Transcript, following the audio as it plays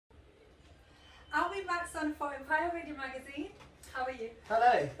Are we Max on for Empire Radio Magazine? How are you?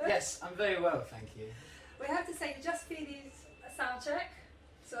 Hello. Yes, I'm very well, thank you. We have to say you just finished a sound check,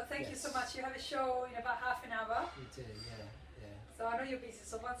 so thank you so much. You have a show in about half an hour. We do, yeah. So I know you're busy,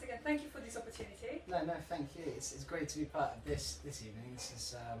 so once again, thank you for this opportunity. No, thank you. It's great to be part of this evening. This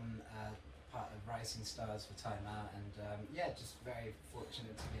is part of Rising Stars for Time Out, and yeah, just very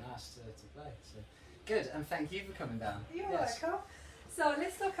fortunate to be asked to play. So good, and thank you for coming down. You're welcome. So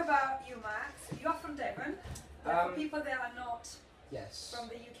let's talk about you, Max. You are from Devon. For people that are not from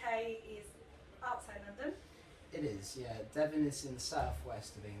the UK, is outside London. It is, yeah. Devon is in the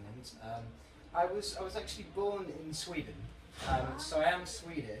southwest of England. I was actually born in Sweden. So I am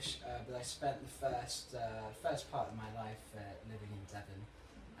Swedish, but I spent the first part of my life living in Devon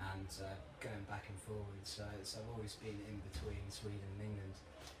and going back and forward. So I've always been in between Sweden and England.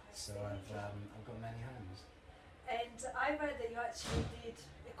 So I've got many homes. And I read that you actually did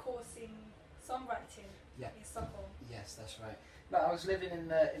a course in songwriting in Stockholm. Yes, that's right. No, I was living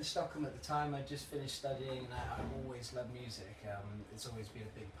in Stockholm at the time. I just finished studying, and I've always loved music. It's always been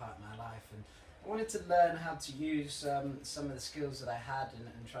a big part of my life, and I wanted to learn how to use some of the skills that I had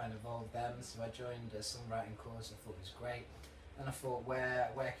and try and evolve them. So I joined a songwriting course. I thought it was great, and I thought,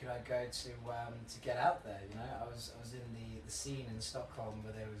 where could I go to get out there? You know, I was in the scene in Stockholm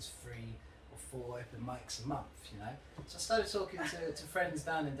where there was 3 or 4 open mics a month. You know, so I started talking to friends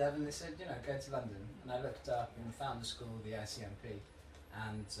down in Devon. They said, you know, go to London, and I looked up and found a school, the ICMP,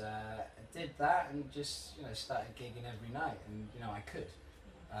 and I did that and just started gigging every night, and I could.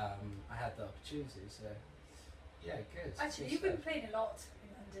 I had the opportunity, so yeah, good. Actually, you've been playing a lot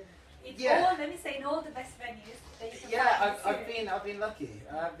in London. Let me say, in all the best venues that you can find. I've been lucky.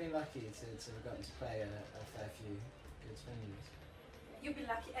 I've been lucky to have gotten to play a fair few good venues. You've been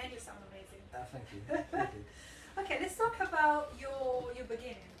lucky, and you sound amazing. Thank you. Thank you. Okay, let's talk about your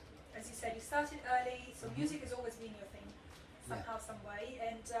beginning. As you said, you started early, so music has always been your thing, somehow, some way.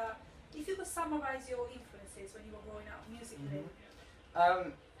 And if you could summarize your influences when you were growing up musically.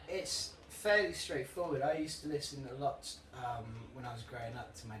 It's fairly straightforward. I used to listen a lot when I was growing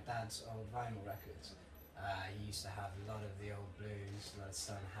up to my dad's old vinyl records. He used to have a lot of the old blues, a lot of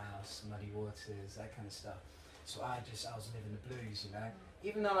Son House, Muddy Waters, that kind of stuff. So I was living the blues, you know.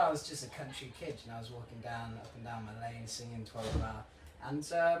 Even though I was just a country kid, I was walking up and down my lane singing 12 Bar. And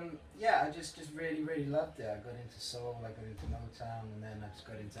I just really, really loved it. I got into soul, I got into Motown, and then I just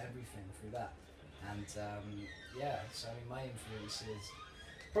got into everything through that. And so I mean, my influences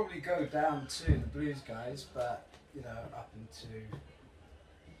probably go down to the blues guys, but up into,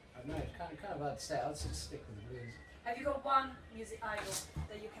 I don't know, it's kind of hard to say. I'll just stick with the blues. Have you got one music idol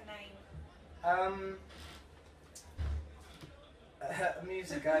that you can name? A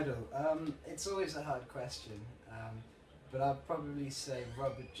music idol. It's always a hard question, but I'd probably say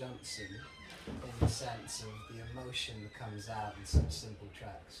Robert Johnson, in the sense of the emotion that comes out in some simple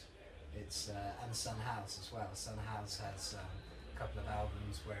tracks. It's and Son House as well. Son House has a couple of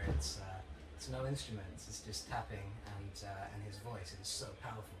albums where it's no instruments, it's just tapping and his voice. It's so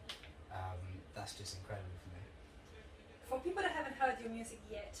powerful. That's just incredible for me. For people that haven't heard your music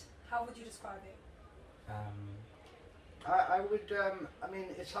yet, how would you describe it? I would. I mean,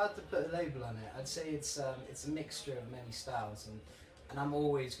 it's hard to put a label on it. I'd say it's a mixture of many styles, and I'm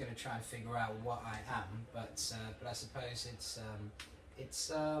always going to try and figure out what I am. But I suppose it's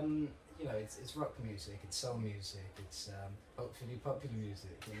rock music, it's soul music, it's hopefully popular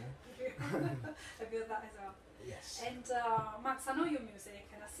music, I feel that as well. Yes. And Max, I know your music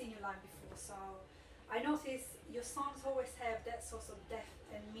and I've seen you live before, so I notice your songs always have that sort of depth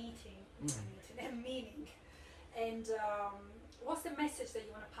and meaning. And what's the message that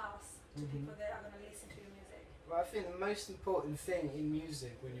you want to pass to people that are going to listen to your music? Well, I think the most important thing in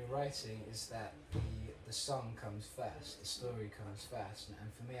music when you're writing is that the song comes first, the story comes first,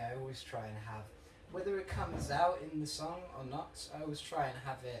 and for me I always try and have, whether it comes out in the song or not, I always try and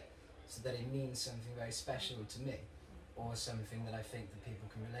have it so that it means something very special to me, or something that I think that people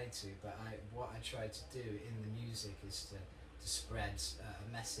can relate to. But what I try to do in the music is to spread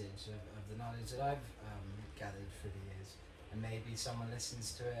a message of the knowledge that I've gathered through the years, and maybe someone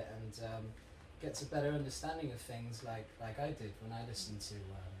listens to it and gets a better understanding of things like I did when I listened to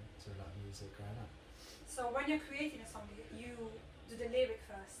a lot of music growing up. So when you're creating a song, you do the lyric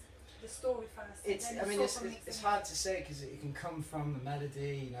first, the story first. It's hard to say because it can come from a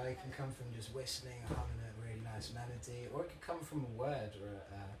melody, it can come from just whistling or humming a really nice melody, or it can come from a word or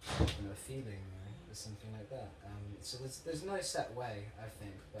a feeling or something like that. So there's no set way, I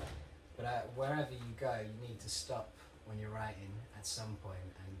think, but wherever you go, you need to stop when you're writing at some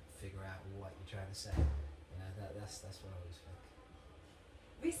point and figure out what you're trying to say. That's what I always think.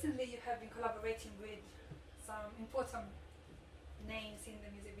 recently you have been collaborating with some important names in the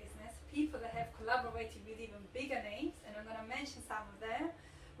music business, people that have collaborated with even bigger names, and I'm going to mention some of them,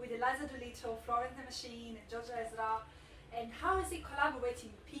 with Eliza Doolittle, Florence the Machine, and George Ezra. And how is it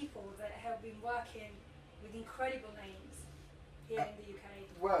collaborating with people that have been working with incredible names here in the UK?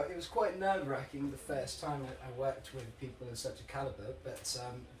 Well, it was quite nerve-wracking the first time I worked with people of such a calibre, but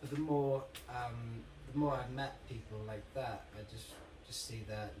the more I met people like that, I just see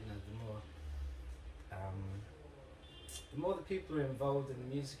that, you know, the more the people are involved in the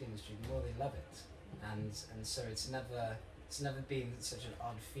music industry, the more they love it, and so it's never been such an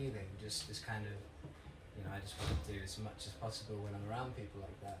odd feeling. Just kind of, you know, I just want to do as much as possible when I'm around people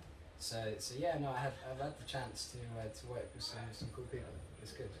like that. So yeah, no, I've had the chance to work with some cool people.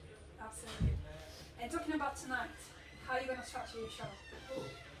 It's good. Absolutely. And talking about tonight, how are you going to structure your show?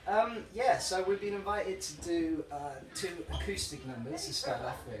 Yeah, so we've been invited to do 2 acoustic numbers to start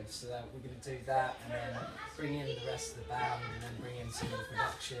off with. So that we're going to do that, and then bring in the rest of the band, and then bring in some of the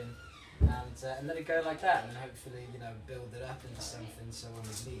production, and let it go like that, and hopefully, you know, build it up into something so when we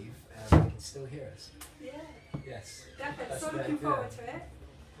leave, they can still hear us. Yeah. Yes. Definitely. That's So the looking idea. forward to it.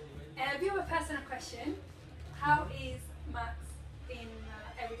 A bit of a personal question: how is Max in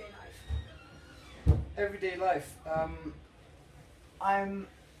everyday life? Everyday life.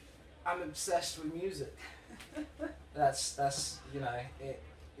 I'm obsessed with music. That's you know it.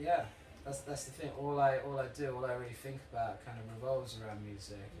 Yeah, that's the thing. All I do, all I really think about, kind of revolves around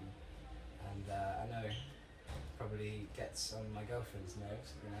music, and I know it probably gets on my girlfriend's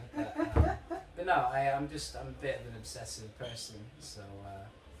nerves, you know. But no, I'm a bit of an obsessive person, so I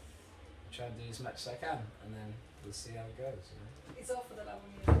try and do as much as I can, and then we'll see how it goes. You know? It's all for the love of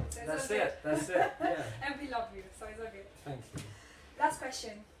music. So That's it. That's it. Yeah. And we love you, so it's all good. Thank you. Last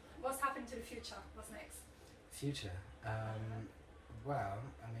question: what's happening to the future? What's next? Future. Well,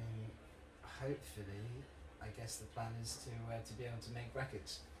 I mean, hopefully, I guess the plan is to be able to make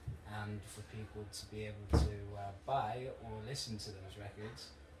records, and for people to be able to buy or listen to those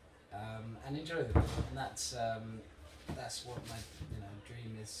records, and enjoy them. And that's what my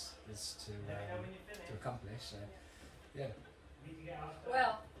dream is to accomplish. So, yeah.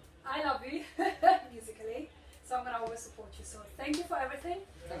 Well, I love you musically, so I'm going to always support you. So thank you for everything,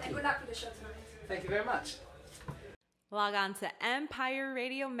 and good luck with the show tonight. Thank you very much. Log on to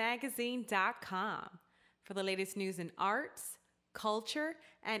EmpireRadioMagazine.com for the latest news in arts, culture,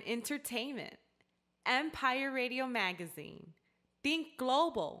 and entertainment. Empire Radio Magazine. Think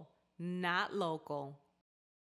global, not local.